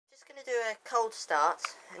cold start,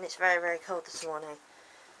 and it's very, very cold this morning.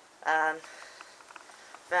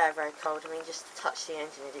 Very, very cold. I mean, just to touch the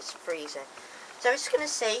engine, it is freezing. So we're just going to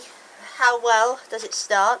see how well does it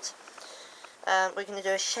start. We're going to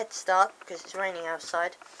do a shed start because it's raining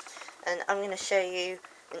outside, and I'm going to show you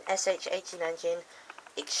an SH18 engine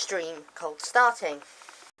extreme cold starting,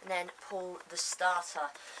 and then pull the starter.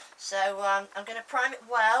 So I'm going to prime it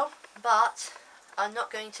well, but I'm not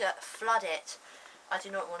going to flood it. I do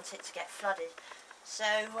not want it to get flooded. So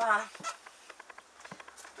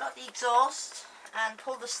block the exhaust and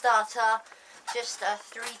pull the starter just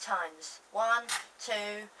 3 times. 1, 2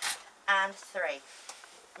 and 3.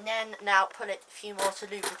 And then now pull it a few more to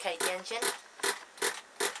lubricate the engine.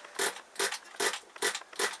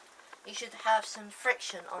 You should have some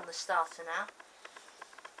friction on the starter now.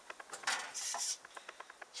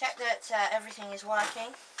 Check that everything is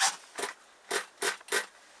working,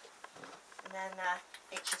 and then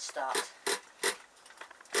it should start.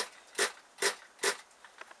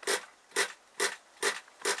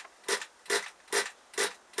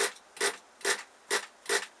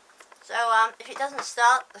 So if it doesn't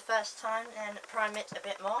start the first time, then prime it a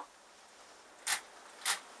bit more.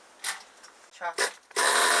 Try.